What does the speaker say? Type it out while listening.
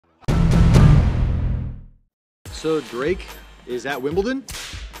So Drake is at Wimbledon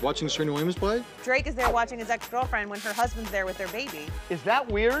watching Serena Williams play? Drake is there watching his ex-girlfriend when her husband's there with their baby. Is that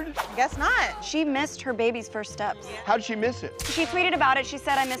weird? I guess not. She missed her baby's first steps. How'd she miss it? She tweeted about it. She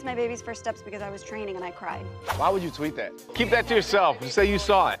said, I missed my baby's first steps because I was training and I cried. Why would you tweet that? Keep that to yourself. Just say you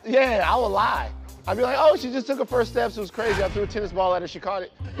saw it. Yeah, I would lie. I'd be like, oh, she just took her first steps. It was crazy. I threw a tennis ball at her. She caught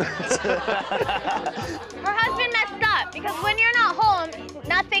it. Her husband messed up because when you're not home,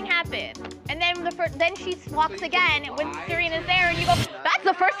 nothing happened. And then then she walks again when Serena's there, and you go, that's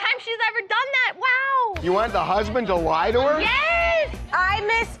the first time she's ever done that. Wow. You want the husband to lie to her? Yes. I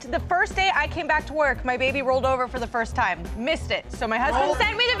missed the first day I came back to work. My baby rolled over for the first time. Missed it. So my husband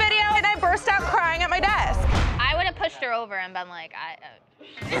sent me the video, and I burst out crying at my desk. I would have pushed her over and been like,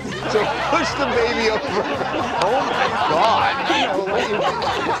 So push the baby over. Oh my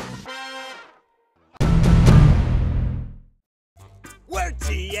God. We're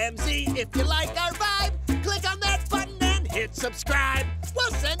TMZ. If you like our vibe, click on that button and hit subscribe.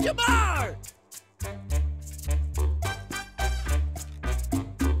 We'll send you more.